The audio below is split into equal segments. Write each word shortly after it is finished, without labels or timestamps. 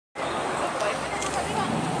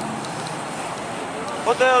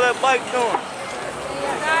What the hell that bike doing?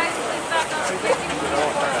 Guys, please back up.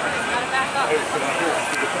 Gotta back up.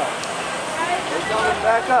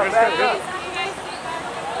 Back up, back up.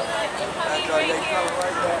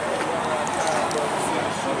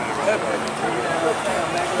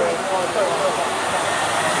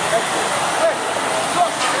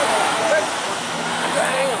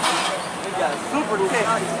 They got super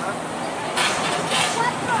tight.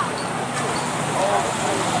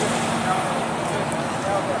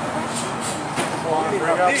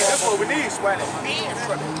 That's what we need, Swanny.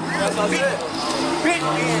 That's what I said. Big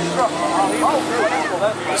instructor.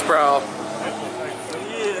 It's Prowl.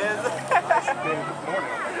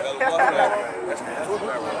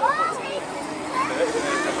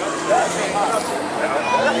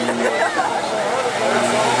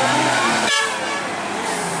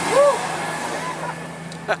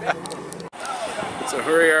 So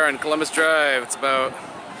here we are on Columbus Drive. It's about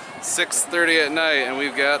 6:30 at night, and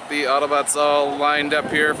we've got the Autobots all lined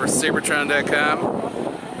up here for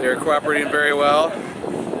Sabertron.com. They're cooperating very well.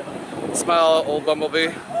 Smile, old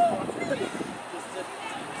Bumblebee.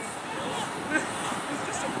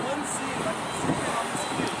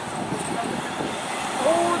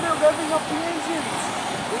 Oh, they're revving up the engines.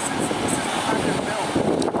 This is the kind of film.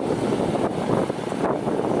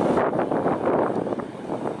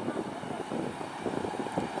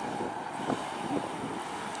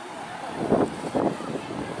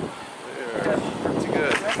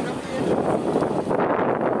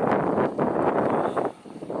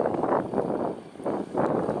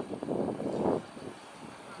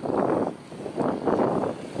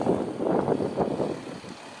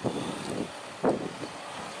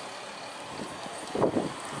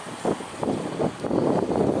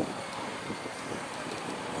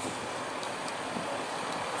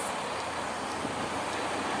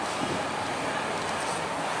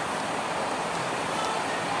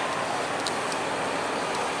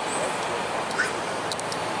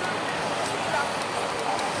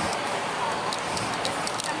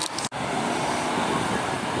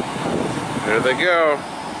 There they go.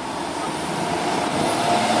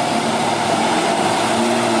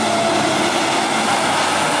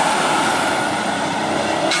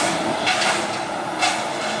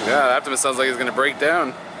 Yeah, Optimus sounds like he's gonna break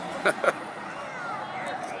down.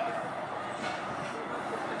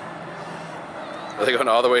 Are they going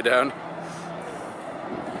all the way down?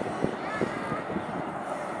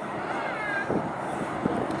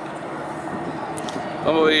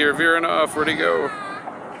 Bumblebee, you're veering off. Where'd he go?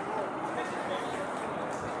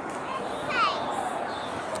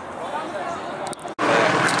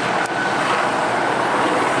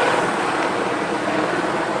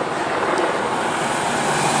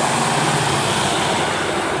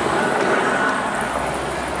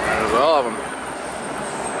 All of them.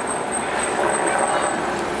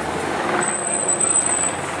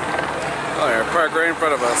 Oh, they're parked right in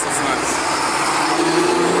front of us. That's nice.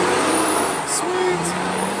 Sweet.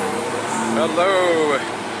 Hello.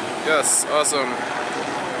 Yes, awesome.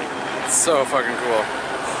 So fucking cool.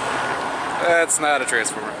 That's not a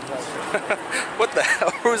Transformer. What the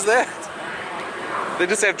hell was that? They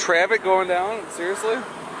just have traffic going down? Seriously?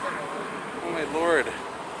 Oh my lord.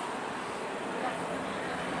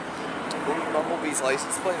 Bumblebee's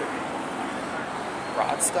license plate?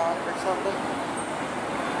 Rodstock or something?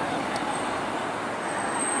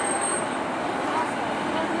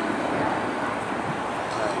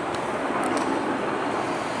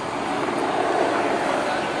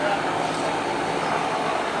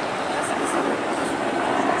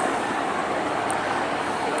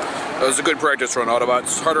 That was a good practice run,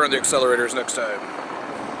 Autobots. Harder on the accelerators next time.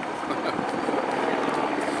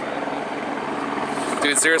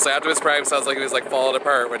 Dude, seriously, Optimus Prime sounds like he was like falling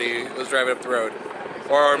apart when he was driving up the road.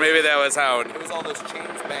 Or maybe that was Hound. It was all those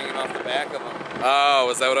chains banging off the back of him. Oh,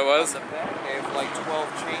 was that what it was? On the back, they have like 12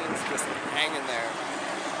 chains just hanging there.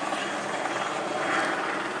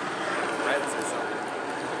 Reds or something.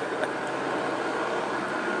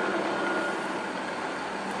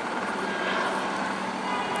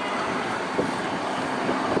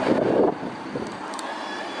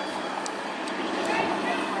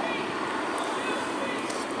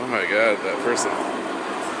 Oh my god, that person.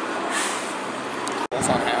 That's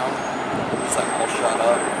on Hound. He's like all shut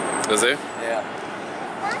up. Does he? Yeah.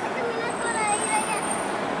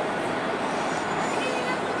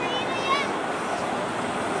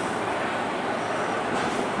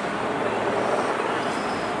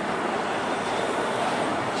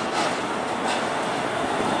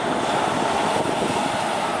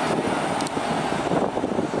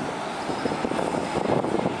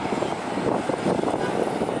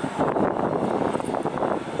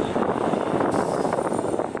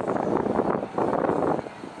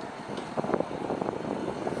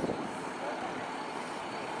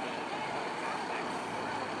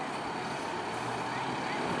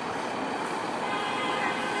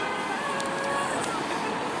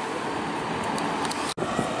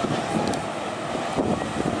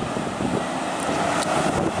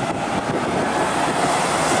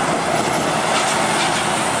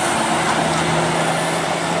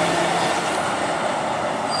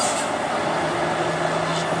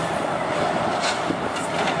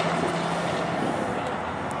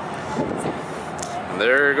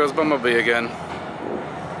 Bumblebee again.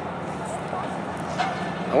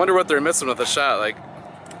 I wonder what they're missing with the shot. Like,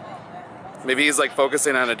 maybe he's like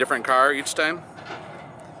focusing on a different car each time.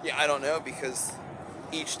 Yeah, I don't know, because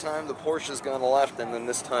each time the Porsche's gone left and then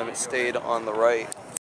this time it stayed on the right.